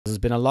There's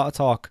been a lot of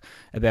talk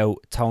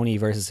about Tony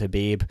versus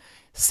Khabib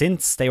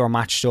since they were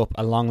matched up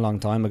a long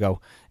time ago,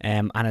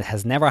 and it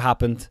has never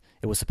happened.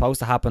 It was supposed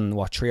to happen,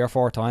 what, 3 or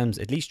 4 times?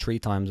 At least 3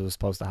 times it was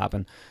supposed to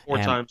happen. Four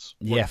times.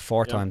 Yeah,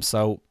 four times.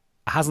 So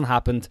it hasn't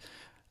happened,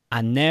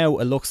 and now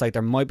it looks like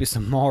there might be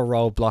some more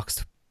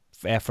roadblocks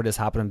for this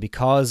happening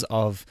because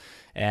of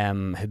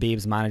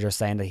Khabib's manager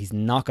saying that he's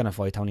not going to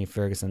fight Tony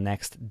Ferguson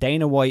next.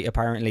 Dana White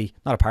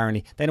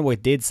Dana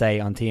White did say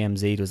on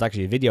TMZ, there was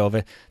actually a video of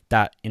it,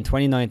 that in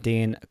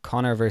 2019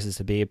 Conor versus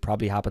Khabib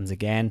probably happens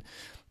again.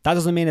 That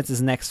doesn't mean it's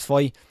his next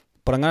fight,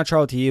 but I'm going to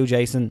throw it to you,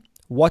 Jason.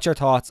 What's your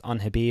thoughts on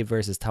Khabib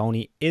versus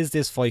Tony? Is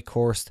this fight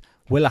cursed?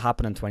 Will it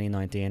happen in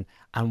 2019?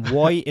 And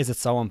why is it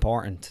so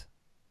important?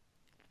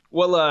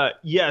 Well,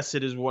 yes,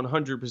 it is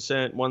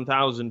 100%,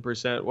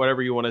 1000%,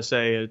 whatever you want to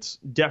say. It's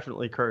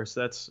definitely cursed.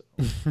 That's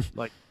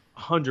like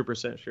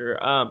 100%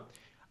 sure.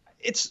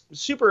 It's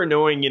super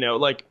annoying,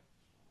 like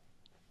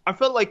I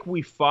felt like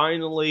we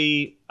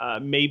finally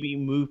maybe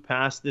moved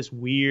past this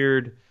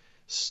weird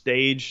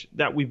stage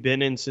that we've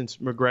been in since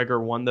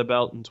McGregor won the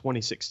belt in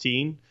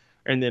 2016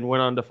 and then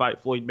went on to fight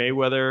Floyd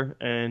Mayweather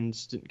and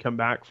didn't come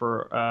back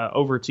for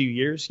over 2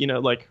 years,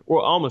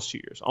 almost 2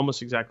 years,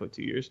 almost exactly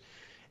 2 years.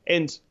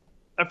 And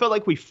I felt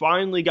like we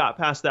finally got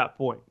past that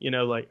point.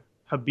 Like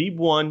Khabib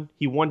won,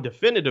 he won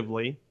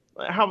definitively.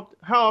 How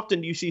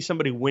often do you see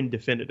somebody win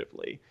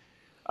definitively?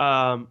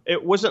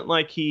 It wasn't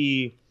like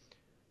he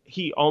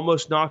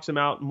almost knocks him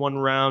out in one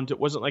round. It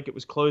wasn't like it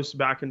was close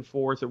back and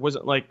forth. It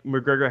wasn't like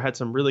McGregor had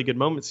some really good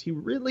moments. He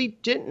really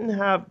didn't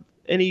have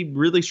any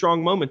really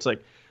strong moments.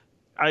 Like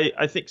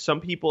I think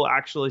some people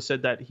actually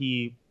said that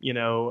he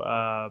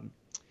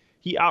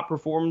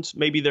outperformed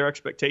maybe their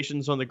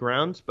expectations on the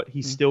ground, but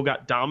he still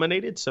got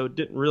dominated, so it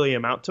didn't really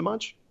amount to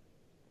much.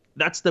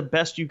 That's the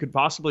best you could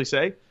possibly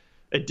say.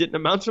 It didn't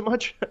amount to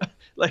much.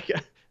 Like,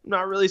 I'm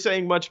not really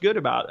saying much good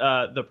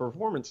about the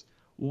performance.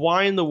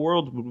 Why in the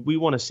world would we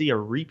want to see a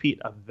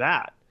repeat of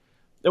that?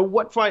 Now,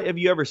 what fight have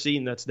you ever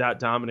seen that's that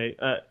dominate?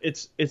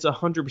 It's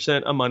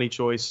 100% a money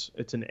choice.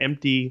 It's an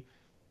empty,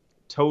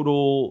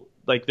 total,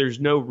 like there's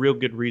no real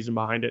good reason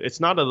behind it. It's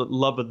not a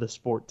love of the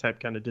sport type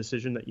kind of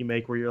decision that you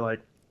make where you're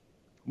like,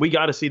 we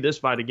got to see this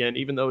fight again,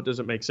 even though it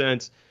doesn't make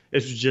sense.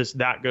 It's just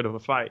that good of a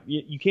fight.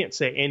 You can't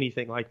say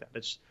anything like that.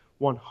 It's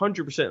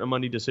 100% a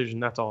money decision.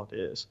 That's all it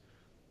is.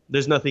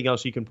 There's nothing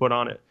else you can put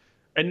on it.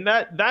 And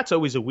that's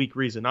always a weak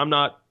reason. I'm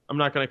not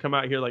going to come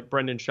out here like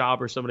Brendan Schaub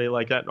or somebody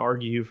like that and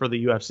argue for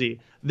the UFC.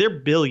 They're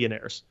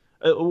billionaires.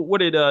 What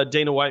did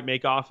Dana White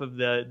make off of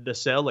the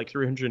sale? Like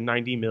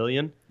 $390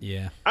 million.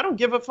 Yeah. I don't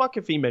give a fuck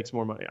if he makes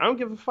more money. I don't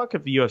give a fuck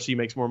if the UFC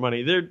makes more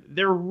money.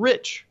 They're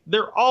rich.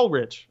 They're all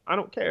rich. I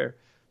don't care.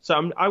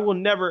 So I will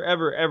never,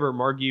 ever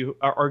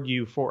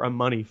argue for a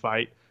money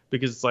fight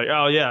because it's like,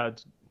 oh, yeah,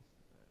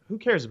 who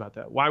cares about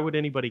that? Why would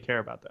anybody care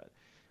about that?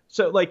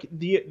 So, like,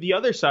 the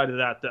other side of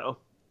that, though,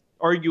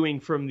 arguing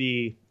from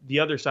the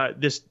other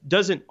side, this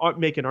doesn't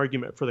make an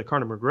argument for the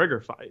Conor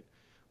McGregor fight,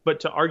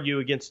 but to argue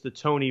against the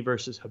Tony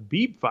versus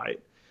Khabib fight,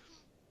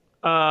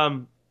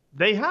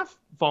 they have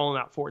fallen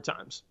out 4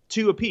 times,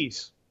 2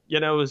 apiece. It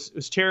was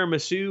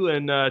tiramisu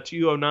in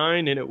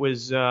 2009, and it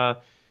was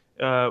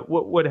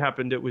what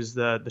happened? It was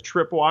the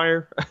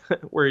tripwire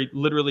where he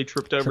literally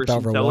tripped over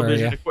some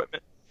television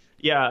equipment.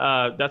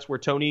 Yeah, that's where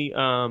Tony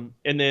and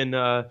then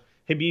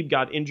Khabib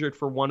got injured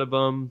for one of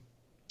them.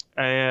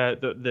 I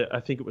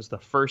think it was the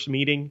first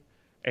meeting,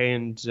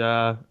 and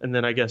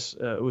then I guess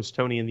it was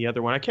Tony in the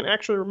other one. I can't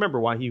actually remember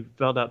why he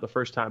fell out the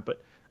first time,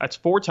 but that's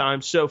 4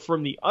 times. So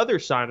from the other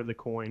side of the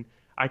coin,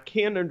 I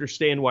can't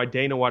understand why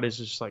Dana White is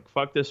just like,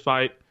 fuck this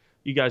fight.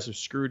 You guys have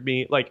screwed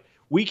me. Like,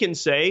 we can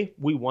say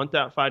we want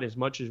that fight as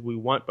much as we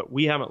want, but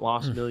we haven't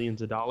lost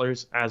millions of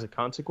dollars as a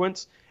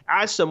consequence.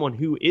 As someone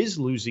who is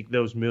losing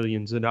those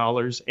millions of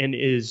dollars and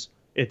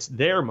it's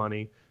their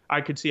money, I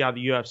could see how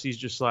the UFC is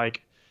just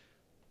like,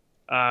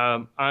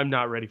 I'm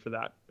not ready for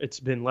that. It's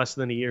been less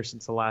than a year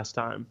since the last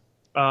time.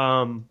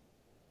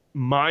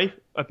 My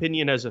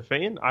opinion as a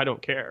fan, I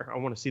don't care. I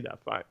want to see that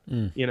fight,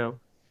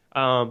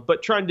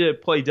 but trying to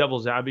play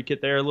devil's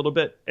advocate there a little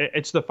bit,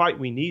 it's the fight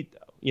we need,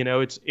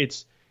 though.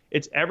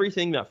 It's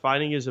everything that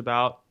fighting is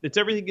about. It's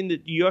everything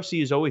that the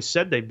UFC has always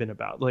said they've been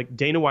about. Like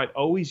Dana White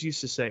always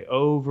used to say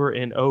over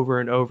and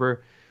over and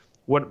over,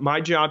 what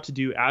my job to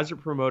do as a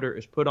promoter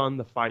is put on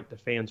the fight the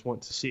fans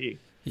want to see.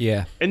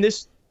 Yeah. And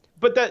that's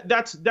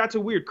a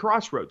weird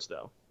crossroads,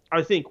 though.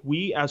 I think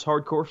we as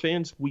hardcore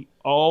fans, we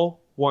all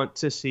want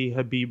to see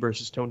Khabib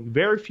versus Tony.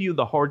 Very few of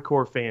the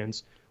hardcore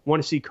fans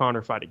want to see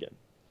Conor fight again.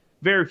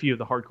 Very few of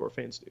the hardcore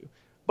fans do.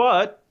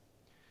 But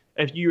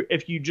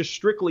if you just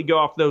strictly go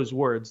off those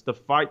words, the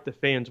fight the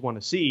fans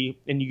want to see,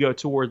 and you go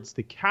towards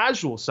the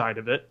casual side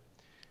of it,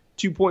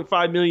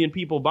 2.5 million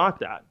people bought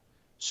that.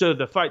 So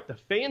the fight the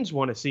fans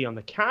want to see on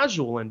the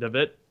casual end of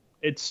it,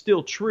 it's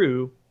still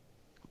true.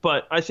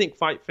 But I think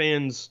fight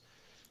fans,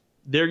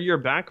 they're your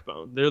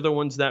backbone. They're the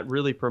ones that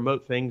really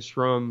promote things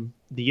from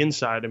the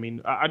inside. I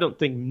mean, I don't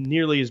think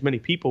nearly as many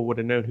people would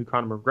have known who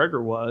Conor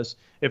McGregor was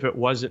if it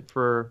wasn't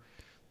for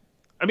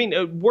I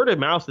mean, word of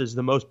mouth is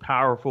the most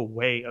powerful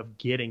way of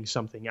getting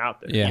something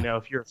out there. Yeah. You know,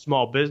 if you're a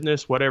small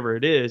business, whatever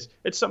it is,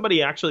 it's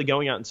somebody actually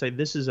going out and say,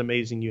 "This is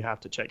amazing. You have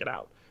to check it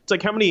out." It's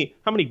like how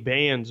many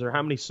bands or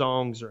how many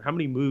songs or how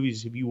many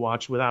movies have you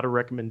watched without a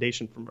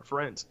recommendation from a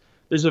friend?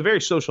 There's a very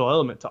social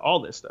element to all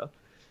this stuff.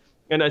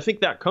 And I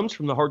think that comes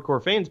from the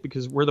hardcore fans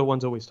because we're the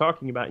ones always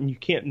talking about it, and you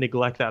can't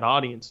neglect that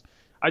audience.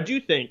 I do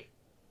think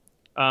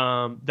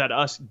that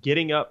us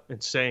getting up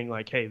and saying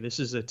like, "Hey, this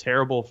is a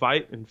terrible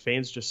fight," and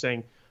fans just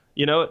saying,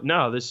 "You know,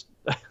 no, this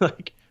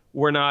like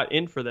we're not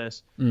in for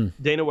this."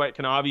 Dana White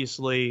can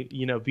obviously,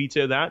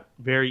 veto that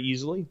very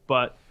easily,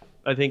 but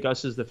I think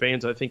us as the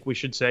fans, I think we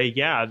should say,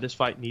 yeah, this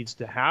fight needs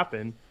to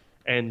happen,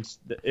 and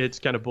it's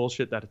kind of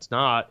bullshit that it's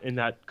not, and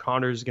that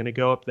Conor's going to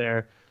go up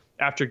there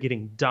after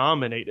getting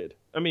dominated.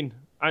 I mean,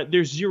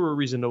 there's zero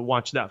reason to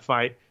watch that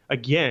fight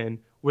again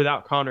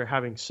without Conor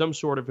having some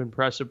sort of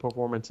impressive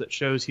performance that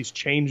shows he's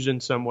changed in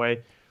some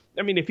way.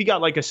 I mean, if he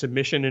got like a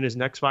submission in his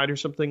next fight or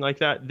something like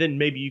that, then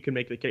maybe you can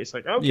make the case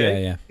like,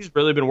 okay, he's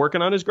really been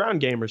working on his ground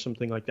game or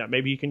something like that.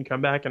 Maybe you can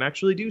come back and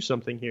actually do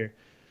something here.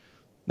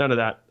 None of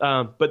that.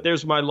 But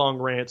there's my long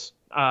rants.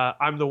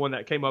 I'm the one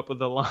that came up with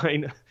the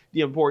line,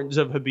 the importance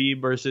of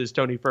Khabib versus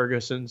Tony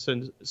Ferguson.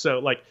 So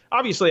like,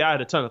 obviously I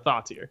had a ton of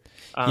thoughts here.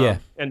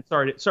 And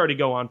sorry to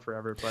go on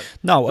forever, but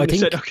no, I think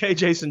said, okay,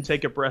 Jason,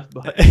 take a breath.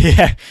 But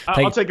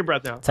I'll take a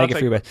breath now. Take a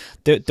few breaths.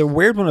 The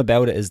weird one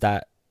about it is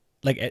that,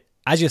 like,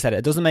 as you said,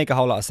 it doesn't make a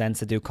whole lot of sense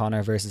to do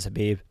Conor versus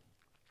Khabib.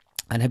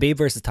 And Khabib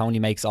versus Tony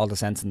makes all the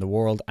sense in the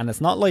world. And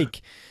it's not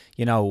like,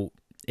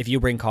 if you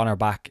bring Conor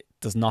back,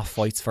 there's not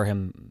fights for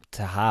him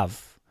to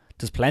have.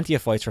 There's plenty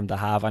of fights for him to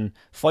have, and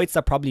fights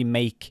that probably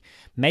make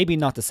maybe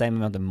not the same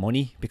amount of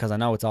money, because I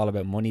know it's all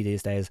about money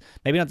these days.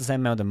 Maybe not the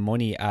same amount of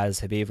money as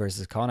Khabib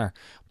versus Conor.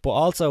 But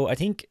also, I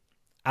think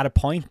at a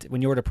point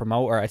when you're the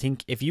promoter, I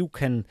think if you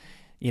can,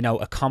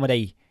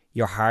 accommodate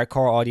your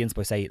hardcore audience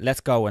by saying,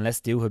 let's go and let's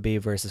do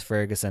Khabib versus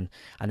Ferguson,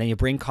 and then you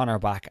bring Conor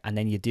back, and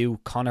then you do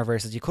Conor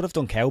versus, you could have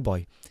done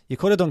Cowboy.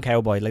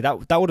 Like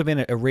that would have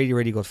been a really,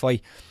 really good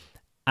fight.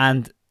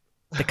 And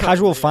the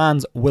casual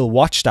fans will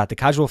watch that. The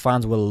casual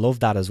fans will love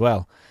that as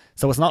well.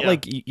 So it's not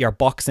like you're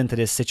boxed into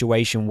this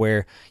situation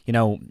where,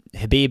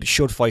 Khabib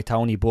should fight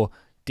Tony, but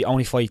the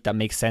only fight that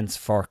makes sense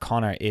for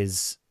Conor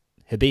is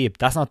Khabib.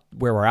 That's not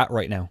where we're at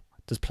right now.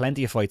 There's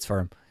plenty of fights for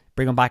him.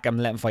 Bring him back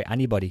and let him fight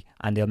anybody,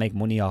 and they'll make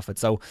money off it.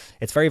 So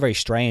it's very, very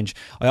strange.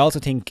 I also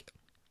think,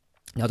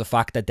 the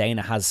fact that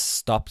Dana has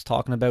stopped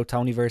talking about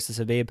Tony versus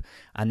Khabib,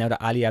 and now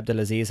that Ali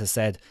Abdelaziz has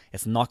said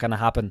it's not going to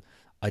happen,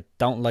 I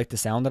don't like the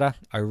sound of that.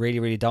 I really,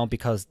 really don't,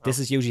 because this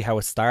is usually how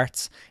it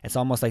starts. It's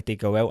almost like they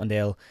go out and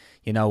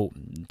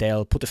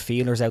they'll put the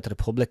feelers out to the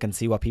public and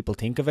see what people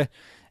think of it,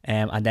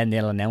 and then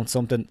they'll announce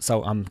something.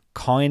 So I'm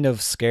kind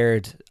of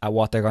scared at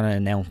what they're going to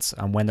announce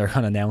and when they're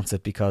going to announce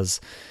it, because,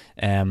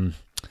 I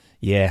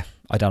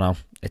don't know.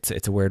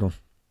 It's a weird one.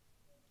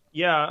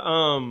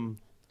 Yeah,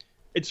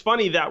 it's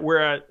funny that we're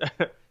at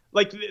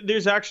like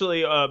there's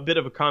actually a bit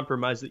of a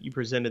compromise that you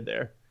presented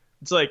there.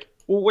 It's like,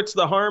 well, what's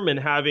the harm in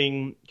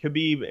having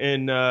Khabib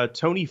and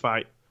Tony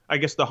fight? I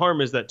guess the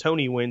harm is that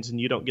Tony wins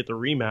and you don't get the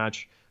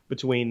rematch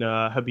between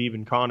Khabib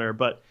and Conor.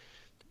 But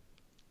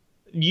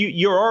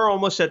you are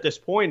almost at this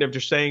point of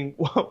just saying,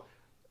 well,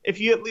 if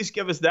you at least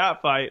give us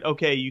that fight,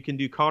 okay, you can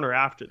do Conor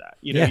after that.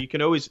 You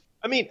can always.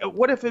 I mean,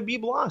 what if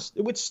Khabib lost?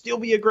 It would still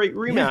be a great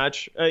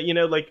rematch.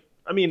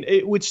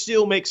 It would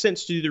still make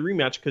sense to do the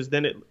rematch, because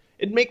then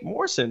it'd make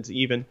more sense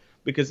even,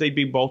 because they'd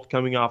be both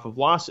coming off of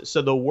losses.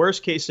 So the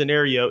worst case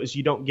scenario is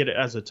you don't get it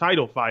as a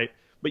title fight,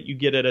 but you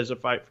get it as a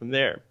fight from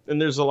there.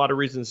 And there's a lot of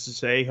reasons to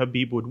say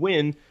Khabib would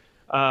win,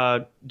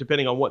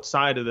 depending on what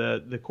side of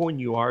the coin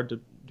you are,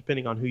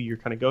 depending on who you're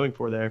kind of going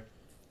for there.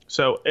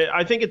 So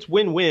I think it's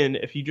win-win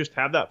if you just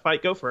have that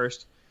fight go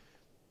first.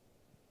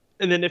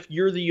 And then if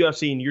you're the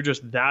UFC and you're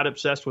just that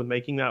obsessed with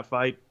making that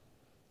fight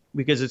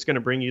because it's going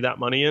to bring you that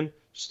money in,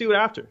 just do it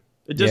after.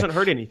 It doesn't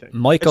hurt anything.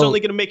 It's only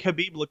going to make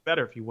Khabib look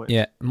better if you win.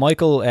 Yeah,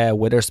 Michael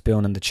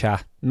Witherspoon in the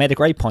chat made a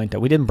great point that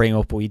we didn't bring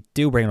up, but we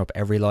do bring it up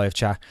every live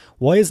chat.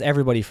 Why is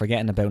everybody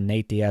forgetting about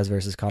Nate Diaz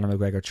versus Conor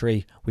McGregor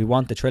 3? We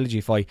want the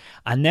trilogy fight,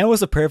 and now is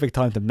the perfect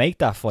time to make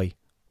that fight.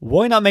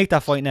 Why not make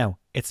that fight now?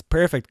 It's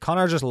perfect.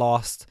 Conor just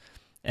lost.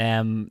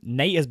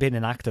 Nate has been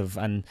inactive,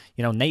 and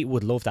Nate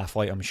would love that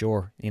fight, I'm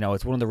sure.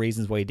 It's one of the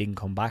reasons why he didn't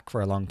come back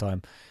for a long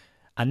time.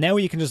 And now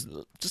you can just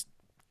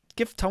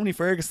give Tony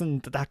Ferguson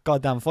that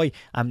goddamn fight,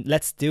 and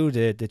let's do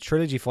the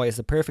trilogy fight. It's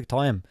the perfect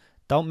time.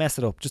 Don't mess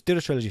it up. Just do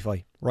the trilogy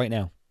fight right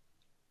now.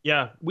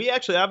 Yeah, we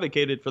actually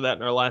advocated for that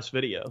in our last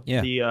video.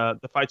 Yeah.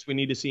 The fights we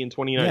need to see in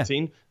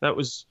 2019. Yeah. That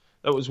was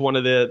one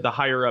of the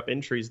higher up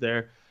entries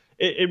there.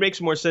 It makes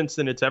more sense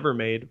than it's ever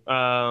made.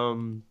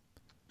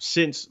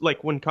 Since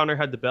like when Conor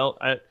had the belt,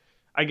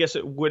 I guess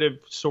it would have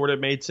sort of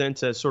made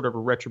sense as sort of a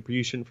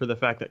retribution for the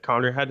fact that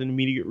Conor had an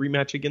immediate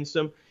rematch against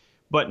him.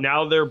 But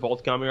now they're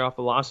both coming off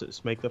of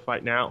losses. Make the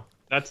fight now.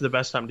 That's the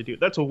best time to do it.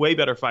 That's a way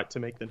better fight to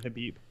make than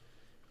Khabib.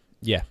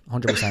 Yeah,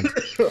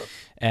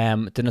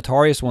 100%. The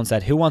Notorious one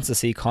said, who wants to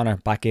see Conor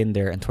back in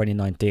there in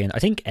 2019? I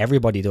think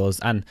everybody does.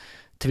 And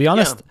to be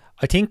honest,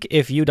 I think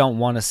if you don't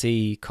want to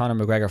see Conor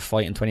McGregor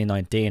fight in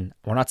 2019,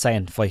 we're not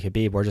saying fight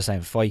Khabib, we're just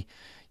saying fight.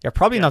 You're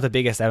probably not the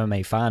biggest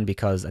MMA fan,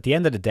 because at the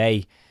end of the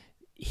day,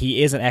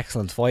 he is an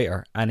excellent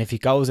fighter. And if he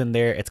goes in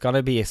there, it's going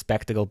to be a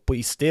spectacle, but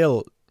he's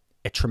still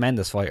a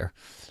tremendous fighter.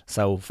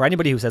 So for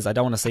anybody who says, I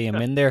don't want to see him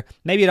in there,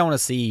 maybe you don't want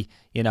to see,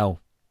 you know,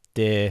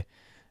 the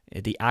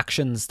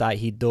actions that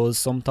he does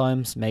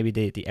sometimes, maybe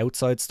the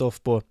outside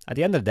stuff. But at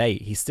the end of the day,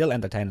 he's still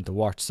entertaining to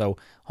watch. So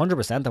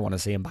 100% I want to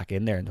see him back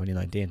in there in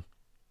 2019.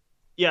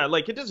 Yeah,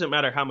 like it doesn't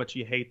matter how much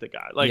you hate the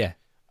guy. Like, yeah,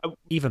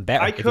 even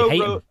better if you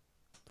hate him,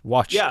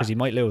 watch, because he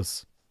might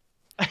lose.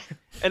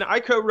 And I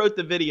co-wrote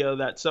the video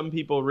that some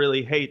people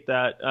really hate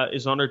that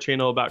is on our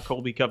channel about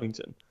Colby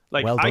Covington.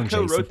 Like, well done, I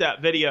co-wrote Jason.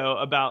 That video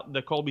about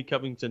the Colby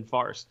Covington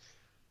farce.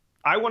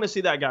 I want to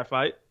see that guy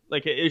fight.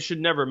 Like, it should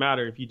never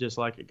matter if you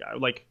dislike a guy.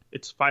 Like,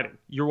 it's fighting.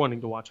 You're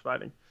wanting to watch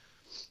fighting.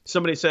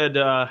 Somebody said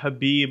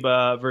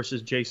Khabib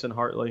versus Jason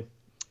Hartley.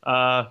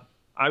 I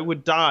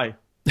would die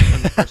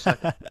in the first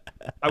second.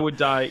 I would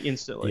die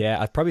instantly.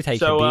 Yeah, I'd probably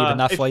take Khabib in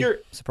that fight,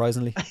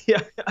 surprisingly.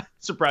 Yeah,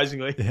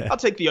 surprisingly. Yeah. I'll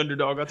take the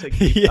underdog. I'll take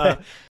yeah.